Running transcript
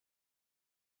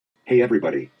Hey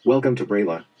everybody, welcome to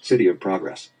Braila, City of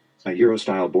Progress, a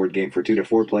Euro-style board game for 2 to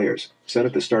 4 players, set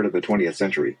at the start of the 20th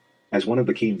century. As one of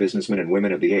the keen businessmen and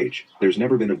women of the age, there's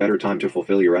never been a better time to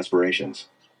fulfill your aspirations.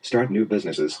 Start new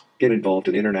businesses, get involved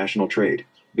in international trade,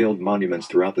 build monuments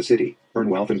throughout the city, earn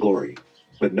wealth and glory.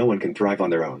 But no one can thrive on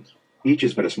their own. Each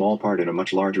is but a small part in a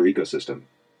much larger ecosystem.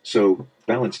 So,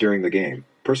 balance during the game,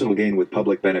 personal gain with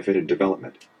public benefit and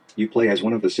development. You play as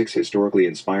one of the 6 historically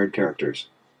inspired characters,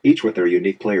 each with their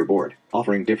unique player board,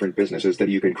 offering different businesses that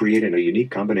you can create in a unique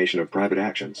combination of private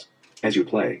actions. As you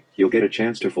play, you'll get a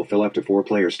chance to fulfill up to 4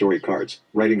 player story cards,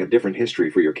 writing a different history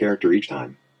for your character each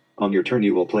time. On your turn,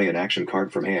 you will play an action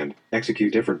card from hand,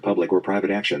 execute different public or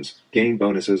private actions, gain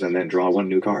bonuses, and then draw one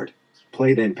new card.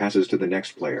 Play then passes to the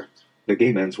next player. The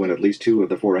game ends when at least 2 of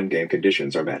the 4 endgame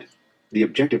conditions are met. The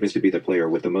objective is to be the player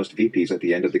with the most VPs at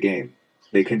the end of the game.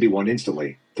 They can be won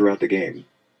instantly, throughout the game.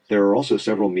 There are also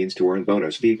several means to earn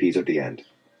bonus VPs at the end.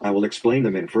 I will explain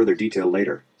them in further detail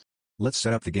later. Let's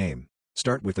set up the game.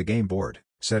 Start with the game board,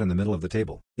 set in the middle of the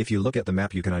table. If you look at the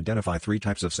map, you can identify 3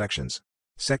 types of sections.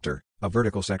 Sector, a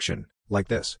vertical section, like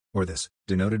this, or this,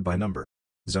 denoted by number.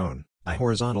 Zone, a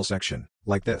horizontal section,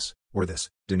 like this, or this,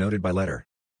 denoted by letter.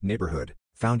 Neighborhood,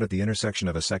 found at the intersection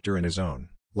of a sector and a zone,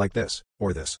 like this,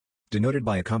 or this, denoted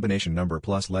by a combination number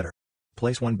plus letter.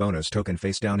 Place 1 bonus token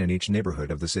face down in each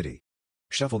neighborhood of the city.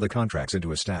 Shuffle the contracts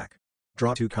into a stack.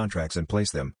 Draw 2 contracts and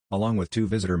place them, along with 2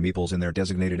 visitor meeples in their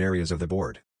designated areas of the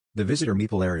board. The visitor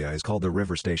meeple area is called the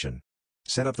river station.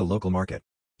 Set up the local market.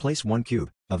 Place 1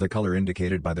 cube, of the color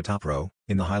indicated by the top row,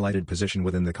 in the highlighted position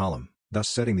within the column, thus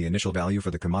setting the initial value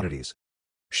for the commodities.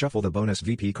 Shuffle the bonus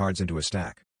VP cards into a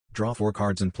stack. Draw 4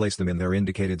 cards and place them in their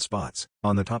indicated spots,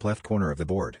 on the top left corner of the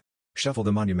board. Shuffle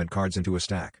the monument cards into a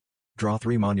stack. Draw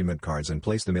 3 monument cards and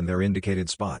place them in their indicated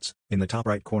spots, in the top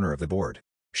right corner of the board.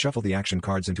 Shuffle the action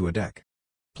cards into a deck.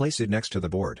 Place it next to the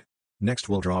board. Next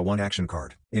we'll draw 1 action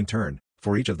card, in turn,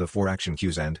 for each of the 4 action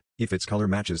cues, and, if its color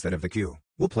matches that of the cue,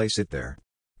 we'll place it there.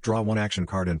 Draw 1 action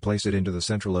card and place it into the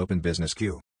central open business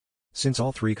queue. Since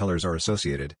all 3 colors are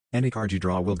associated, any card you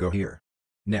draw will go here.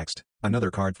 Next,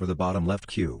 another card for the bottom left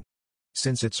queue.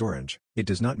 Since it's orange, it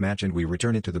does not match and we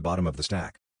return it to the bottom of the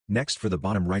stack. Next, for the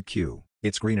bottom right queue,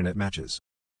 it's green and it matches.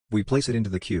 We place it into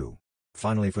the queue.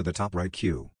 Finally, for the top right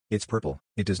queue, it's purple,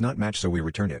 it does not match, so we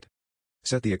return it.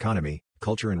 Set the economy,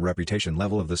 culture and reputation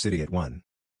level of the city at 1.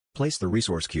 Place the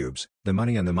resource cubes, the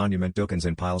money and the monument tokens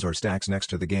in piles or stacks next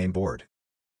to the game board.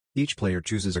 Each player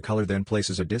chooses a color, then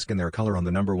places a disc in their color on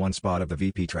the number 1 spot of the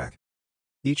VP track.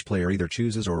 Each player either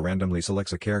chooses or randomly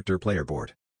selects a character player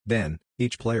board. Then,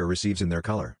 each player receives in their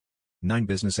color 9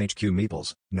 business HQ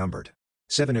meeples, numbered.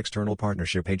 7 external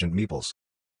partnership agent meeples.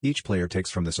 Each player takes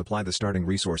from the supply the starting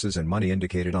resources and money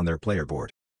indicated on their player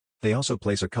board. They also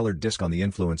place a colored disc on the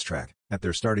influence track, at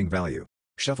their starting value.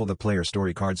 Shuffle the player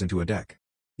story cards into a deck.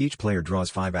 Each player draws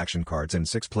 5 action cards and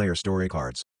 6 player story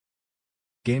cards.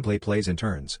 Gameplay plays in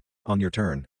turns. On your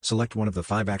turn, select one of the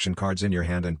 5 action cards in your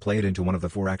hand and play it into one of the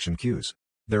 4 action queues.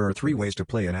 There are 3 ways to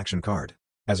play an action card: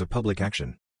 as a public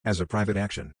action, as a private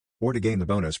action, or to gain the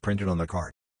bonus printed on the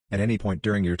card. At any point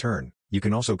during your turn, you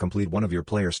can also complete one of your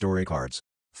player story cards.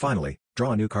 Finally,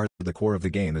 draw a new card. The core of the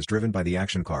game is driven by the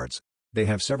action cards. They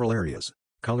have several areas.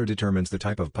 Color determines the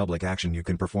type of public action you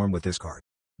can perform with this card.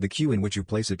 The queue in which you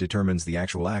place it determines the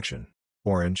actual action.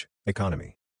 Orange,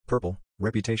 economy. Purple,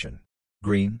 reputation.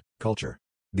 Green, culture.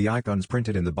 The icons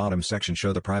printed in the bottom section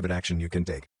show the private action you can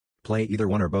take. Play either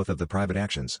one or both of the private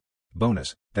actions.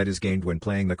 Bonus, that is gained when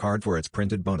playing the card for its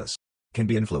printed bonus. Can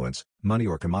be influence, money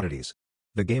or commodities.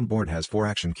 The game board has 4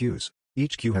 action queues.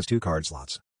 Each queue has 2 card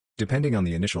slots. Depending on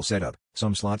the initial setup,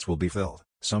 some slots will be filled,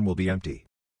 some will be empty.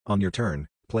 On your turn,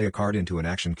 play a card into an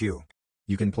action queue.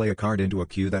 You can play a card into a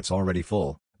queue that's already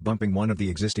full, bumping one of the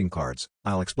existing cards.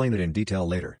 I'll explain it in detail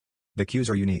later. The queues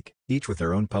are unique, each with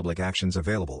their own public actions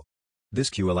available. This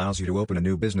queue allows you to open a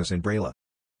new business in Braila.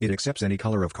 It accepts any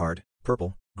color of card: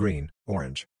 purple, green,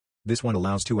 orange. This one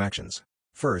allows 2 actions.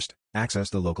 First, access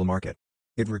the local market.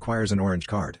 It requires an orange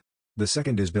card. The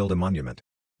second is build a monument.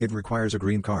 It requires a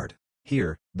green card.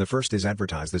 Here, the first is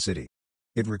advertise the city.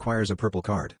 It requires a purple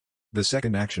card. The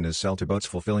second action is sell to boats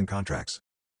fulfilling contracts.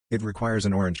 It requires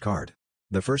an orange card.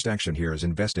 The first action here is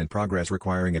invest in progress,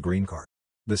 requiring a green card.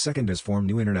 The second is form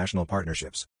new international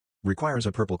partnerships. Requires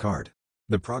a purple card.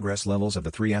 The progress levels of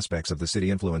the 3 aspects of the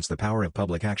city influence the power of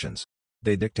public actions.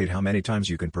 They dictate how many times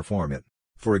you can perform it.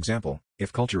 For example,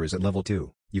 if culture is at level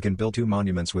 2, you can build 2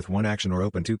 monuments with 1 action or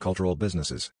open 2 cultural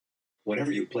businesses.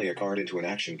 Whenever you play a card into an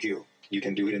action queue, you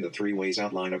can do it in the 3 ways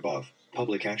outlined above: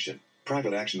 public action,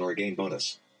 private action, or gain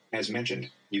bonus. As mentioned,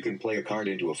 you can play a card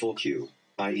into a full queue,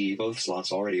 i.e. both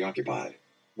slots already occupied.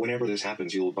 Whenever this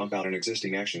happens, you'll bump out an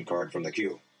existing action card from the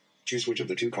queue. Choose which of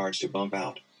the two cards to bump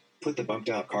out. Put the bumped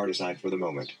out card aside for the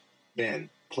moment. Then,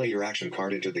 play your action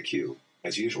card into the queue,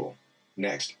 as usual.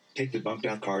 Next, take the bumped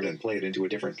out card and play it into a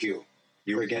different queue.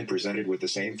 You're again presented with the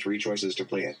same three choices to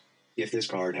play it. If this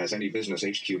card has any business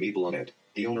HQ meeple on it,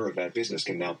 the owner of that business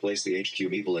can now place the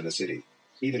HQ meeple in the city,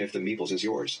 even if the meeples is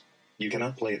yours. You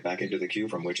cannot play it back into the queue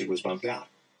from which it was bumped out.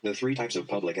 The three types of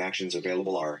public actions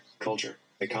available are culture,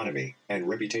 economy, and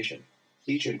reputation.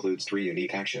 Each includes three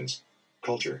unique actions.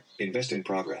 Culture, invest in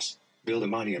progress, build a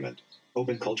monument,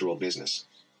 open cultural business.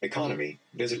 Economy,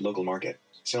 visit local market,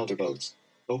 sell to boats,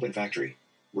 open factory.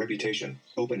 Reputation,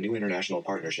 open new international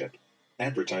partnership.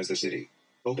 Advertise the city,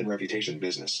 open reputation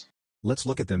business. Let's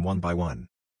look at them one by one.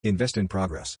 Invest in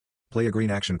progress. Play a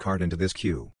green action card into this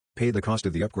queue. Pay the cost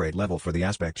of the upgrade level for the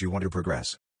aspect you want to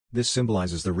progress. This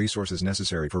symbolizes the resources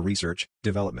necessary for research,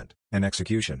 development, and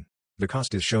execution. The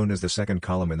cost is shown as the second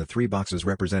column in the three boxes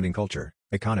representing culture,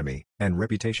 economy, and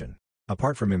reputation.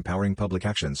 Apart from empowering public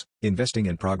actions, investing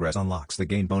in progress unlocks the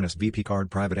gain bonus VP card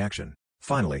private action.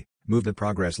 Finally, move the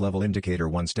progress level indicator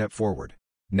one step forward.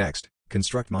 Next,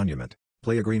 construct monument.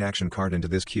 Play a green action card into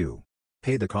this queue.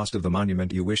 Pay the cost of the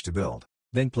monument you wish to build.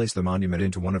 Then place the monument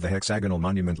into one of the hexagonal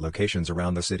monument locations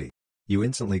around the city. You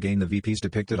instantly gain the VPs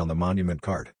depicted on the monument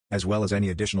card, as well as any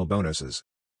additional bonuses.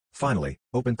 Finally,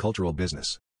 open cultural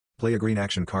business. Play a green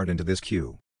action card into this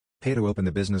queue. Pay to open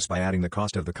the business by adding the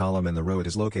cost of the column and the row it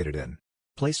is located in.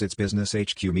 Place its business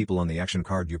HQ meeple on the action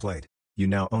card you played. You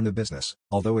now own the business,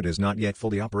 although it is not yet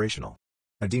fully operational.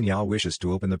 Adinya wishes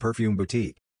to open the perfume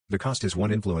boutique. The cost is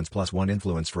 1 influence plus 1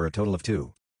 influence for a total of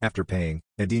 2. After paying,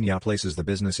 Adinya places the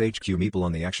business HQ meeple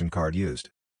on the action card used.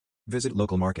 Visit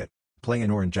local market. Play an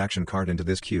orange action card into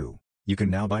this queue. You can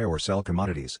now buy or sell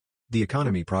commodities. The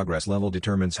economy progress level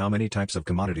determines how many types of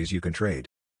commodities you can trade.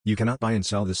 You cannot buy and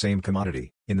sell the same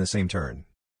commodity in the same turn.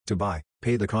 To buy,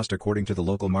 pay the cost according to the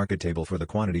local market table for the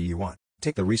quantity you want.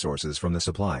 Take the resources from the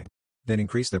supply. Then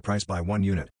increase the price by 1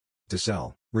 unit. To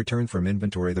sell, return from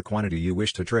inventory the quantity you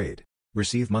wish to trade.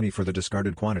 Receive money for the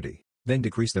discarded quantity. Then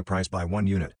decrease the price by 1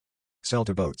 unit. Sell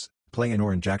to boats. Play an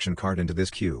orange action card into this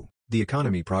queue. The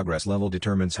economy progress level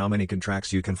determines how many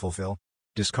contracts you can fulfill.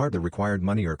 Discard the required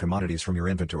money or commodities from your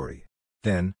inventory.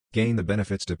 Then, gain the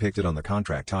benefits depicted on the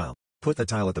contract tile. Put the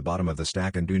tile at the bottom of the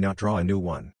stack and do not draw a new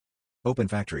one. Open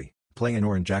factory. Play an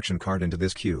orange action card into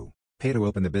this queue. Pay to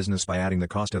open the business by adding the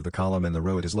cost of the column and the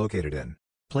row it is located in.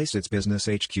 Place its business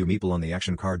HQ meeple on the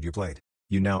action card you played.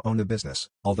 You now own the business,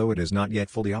 although it is not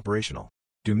yet fully operational.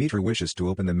 Dumitru wishes to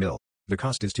open the mill. The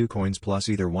cost is 2 coins plus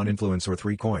either 1 influence or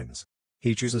 3 coins.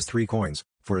 He chooses 3 coins,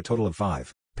 for a total of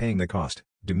 5. Paying the cost,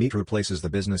 Dumitru places the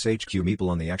business HQ meeple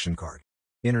on the action card.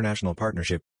 International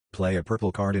partnership. Play a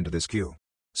purple card into this queue.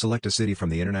 Select a city from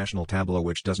the international tableau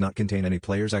which does not contain any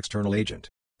player's external agent.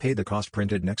 Pay the cost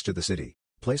printed next to the city.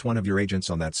 Place one of your agents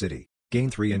on that city. Gain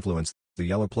 3 influence. The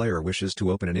yellow player wishes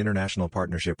to open an international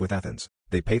partnership with Athens.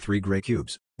 They pay 3 gray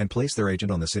cubes, and place their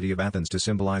agent on the city of Athens to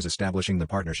symbolize establishing the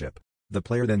partnership. The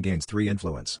player then gains 3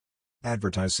 influence.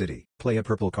 Advertise city. Play a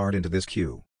purple card into this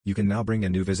queue. You can now bring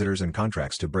in new visitors and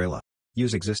contracts to Braila.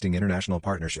 Use existing international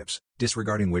partnerships,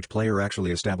 disregarding which player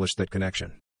actually established that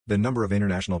connection. The number of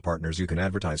international partners you can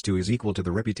advertise to is equal to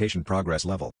the reputation progress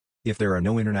level. If there are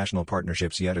no international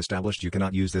partnerships yet established, you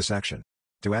cannot use this action.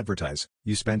 To advertise,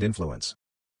 you spend influence.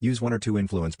 Use 1 or 2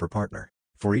 influence per partner.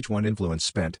 For each 1 influence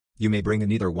spent, you may bring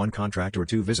in either 1 contract or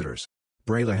 2 visitors.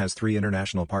 Braila has 3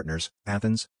 international partners,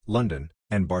 Athens, London,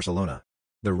 and Barcelona.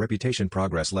 The reputation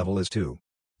progress level is 2.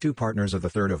 2 partners of the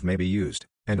third of may be used,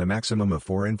 and a maximum of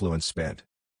 4 influence spent.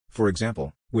 For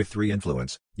example, with 3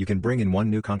 influence, you can bring in 1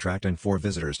 new contract and 4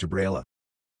 visitors to Braila.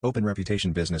 Open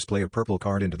reputation business. Play a purple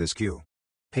card into this queue.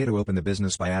 Pay to open the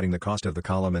business by adding the cost of the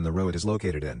column and the row it is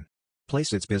located in.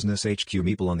 Place its business HQ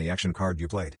meeple on the action card you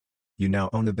played. You now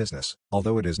own the business,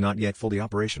 although it is not yet fully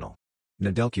operational.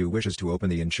 Nedelcu wishes to open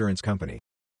the insurance company.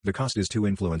 The cost is 2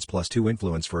 influence plus 2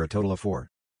 influence for a total of 4.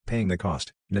 Paying the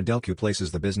cost, Nedelcu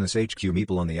places the business HQ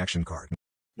meeple on the action card.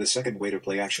 The second way to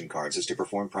play action cards is to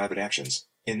perform private actions.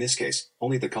 In this case,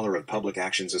 only the color of public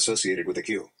actions associated with a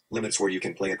queue limits where you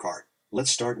can play a card.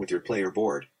 Let's start with your player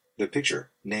board. The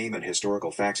picture, name and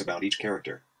historical facts about each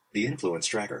character. The influence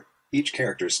tracker. Each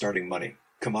character's starting money,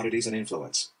 commodities and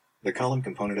influence. The column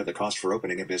component of the cost for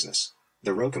opening a business.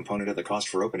 The row component of the cost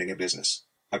for opening a business.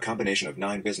 A combination of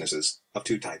 9 businesses, of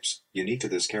 2 types, unique to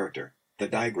this character. The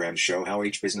diagrams show how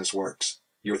each business works.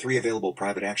 Your 3 available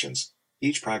private actions.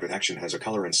 Each private action has a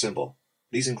color and symbol.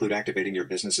 These include activating your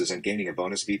businesses and gaining a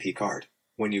bonus VP card.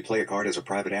 When you play a card as a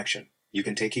private action, you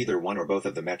can take either one or both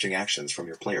of the matching actions from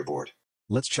your player board.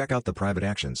 Let's check out the private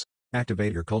actions.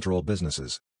 Activate your cultural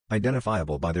businesses,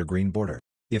 identifiable by their green border.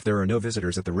 If there are no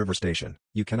visitors at the river station,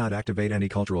 you cannot activate any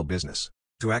cultural business.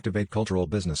 To activate cultural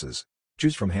businesses,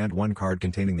 choose from hand one card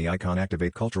containing the icon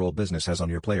Activate Cultural Business has on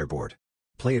your player board.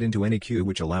 Play it into any queue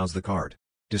which allows the card.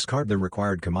 Discard the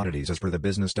required commodities as per the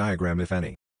business diagram if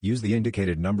any. Use the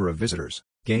indicated number of visitors.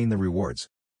 Gain the rewards.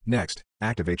 Next,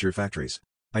 activate your factories,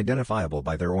 identifiable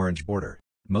by their orange border.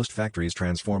 Most factories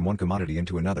transform one commodity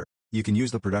into another. You can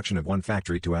use the production of one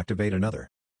factory to activate another.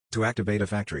 To activate a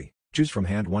factory, choose from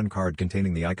hand one card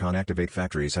containing the icon Activate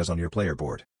Factories has on your player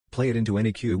board. Play it into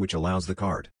any queue which allows the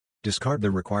card. Discard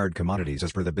the required commodities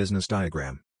as per the business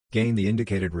diagram. Gain the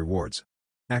indicated rewards.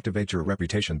 Activate your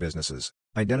reputation businesses,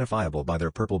 identifiable by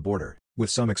their purple border. With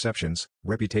some exceptions,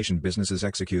 reputation businesses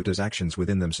execute as actions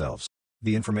within themselves.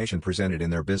 The information presented in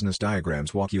their business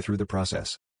diagrams walk you through the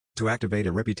process. To activate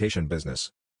a reputation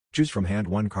business, choose from hand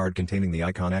one card containing the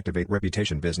icon Activate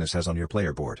Reputation Business has on your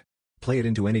player board. Play it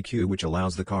into any queue which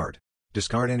allows the card.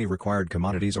 Discard any required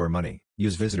commodities or money.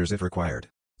 Use visitors if required.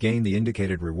 Gain the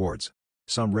indicated rewards.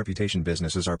 Some reputation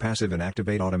businesses are passive and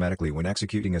activate automatically when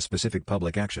executing a specific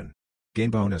public action. Gain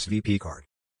bonus VP card.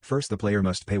 First, the player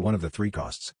must pay one of the three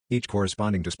costs, each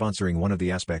corresponding to sponsoring one of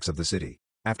the aspects of the city.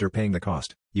 After paying the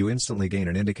cost, you instantly gain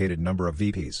an indicated number of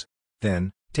VPs.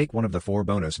 Then, take one of the 4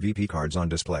 bonus VP cards on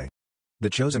display. The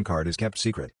chosen card is kept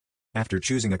secret. After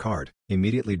choosing a card,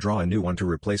 immediately draw a new one to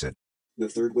replace it. The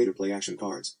third way to play action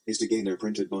cards is to gain their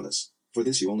printed bonus. For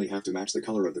this you only have to match the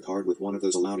color of the card with one of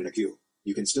those allowed in a queue.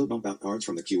 You can still bump out cards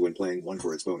from the queue when playing one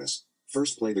for its bonus.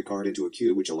 First, play the card into a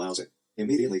queue which allows it.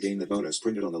 Immediately gain the bonus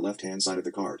printed on the left-hand side of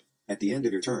the card. At the end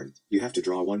of your turn, you have to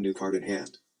draw one new card in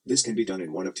hand. This can be done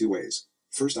in one of 2 ways.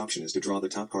 First option is to draw the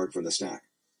top card from the stack.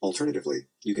 Alternatively,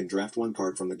 you can draft one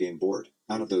card from the game board.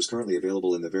 Out of those currently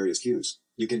available in the various queues,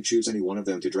 you can choose any one of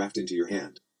them to draft into your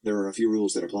hand. There are a few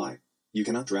rules that apply. You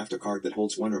cannot draft a card that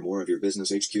holds one or more of your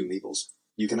business HQ meeples.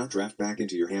 You cannot draft back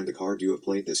into your hand the card you have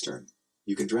played this turn.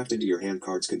 You can draft into your hand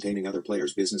cards containing other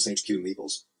players' business HQ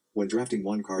meeples. When drafting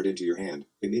one card into your hand,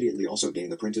 immediately also gain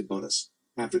the printed bonus.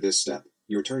 After this step,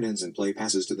 your turn ends and play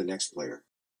passes to the next player.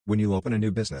 When you open a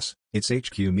new business, its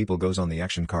HQ meeple goes on the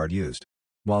action card used.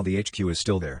 While the HQ is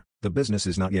still there, the business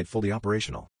is not yet fully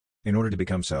operational. In order to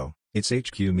become so, its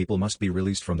HQ meeple must be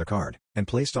released from the card and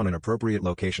placed on an appropriate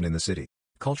location in the city.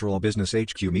 Cultural business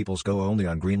HQ meeples go only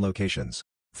on green locations.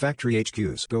 Factory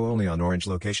HQs go only on orange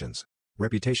locations.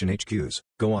 Reputation HQs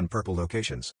go on purple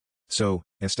locations. So,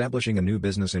 establishing a new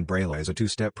business in Braila is a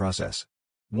 2-step process.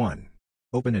 1.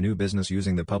 Open a new business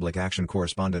using the public action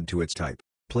correspondent to its type.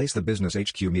 Place the business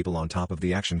HQ meeple on top of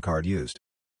the action card used.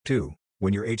 2.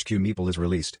 When your HQ meeple is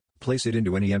released, place it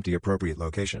into any empty appropriate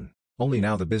location. Only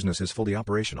now the business is fully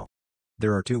operational.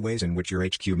 There are 2 ways in which your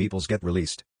HQ meeples get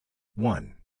released.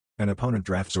 1. An opponent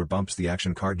drafts or bumps the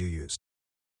action card you used.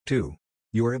 2.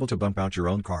 You are able to bump out your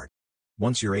own card.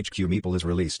 Once your HQ meeple is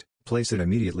released, place it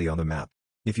immediately on the map.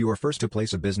 If you are first to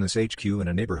place a business HQ in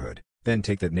a neighborhood, then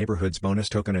take that neighborhood's bonus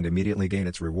token and immediately gain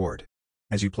its reward.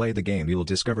 As you play the game, you'll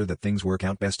discover that things work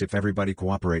out best if everybody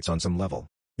cooperates on some level.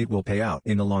 It will pay out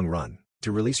in the long run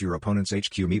to release your opponent's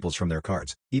HQ meeples from their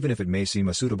cards, even if it may seem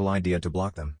a suitable idea to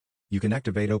block them. You can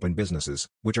activate open businesses,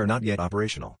 which are not yet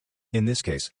operational. In this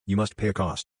case, you must pay a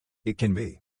cost. It can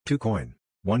be 2 coin,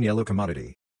 1 yellow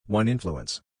commodity, 1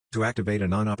 influence. To activate a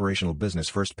non-operational business,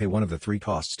 first pay one of the 3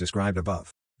 costs described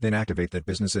above, then activate that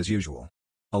business as usual.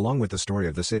 Along with the story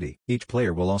of the city, each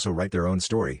player will also write their own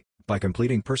story by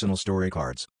completing personal story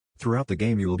cards. Throughout the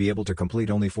game you will be able to complete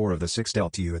only 4 of the 6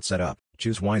 dealt to you at setup.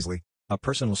 Choose wisely. A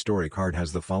personal story card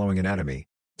has the following anatomy,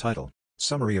 title,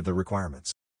 summary of the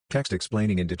requirements, text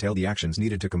explaining in detail the actions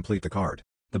needed to complete the card,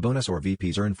 the bonus or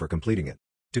VPs earned for completing it.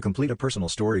 To complete a personal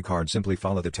story card, simply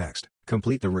follow the text,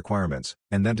 complete the requirements,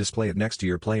 and then display it next to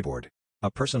your playboard.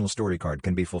 A personal story card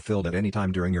can be fulfilled at any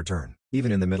time during your turn,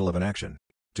 even in the middle of an action.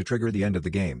 To trigger the end of the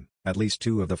game, at least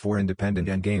 2 of the 4 independent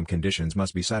endgame conditions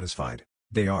must be satisfied.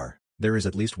 They are, there is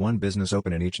at least 1 business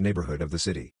open in each neighborhood of the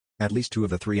city. At least 2 of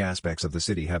the 3 aspects of the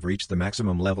city have reached the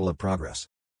maximum level of progress.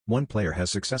 1 player has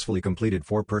successfully completed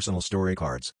 4 personal story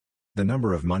cards. The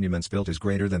number of monuments built is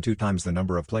greater than 2 times the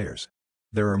number of players.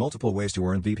 There are multiple ways to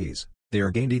earn VPs. They are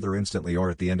gained either instantly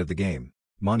or at the end of the game.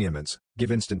 Monuments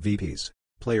give instant VPs.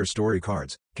 Player story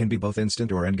cards can be both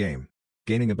instant or endgame.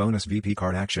 Gaining a bonus VP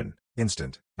card action,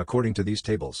 instant, according to these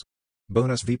tables.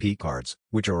 Bonus VP cards,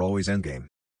 which are always endgame.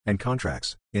 And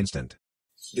contracts, instant.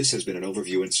 This has been an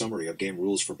overview and summary of game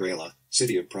rules for Braila,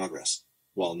 City of Progress.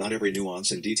 While not every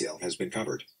nuance and detail has been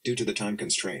covered, due to the time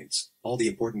constraints, all the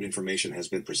important information has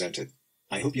been presented.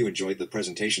 I hope you enjoyed the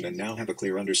presentation and now have a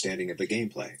clear understanding of the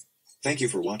gameplay. Thank you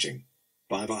for watching.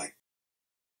 Bye-bye.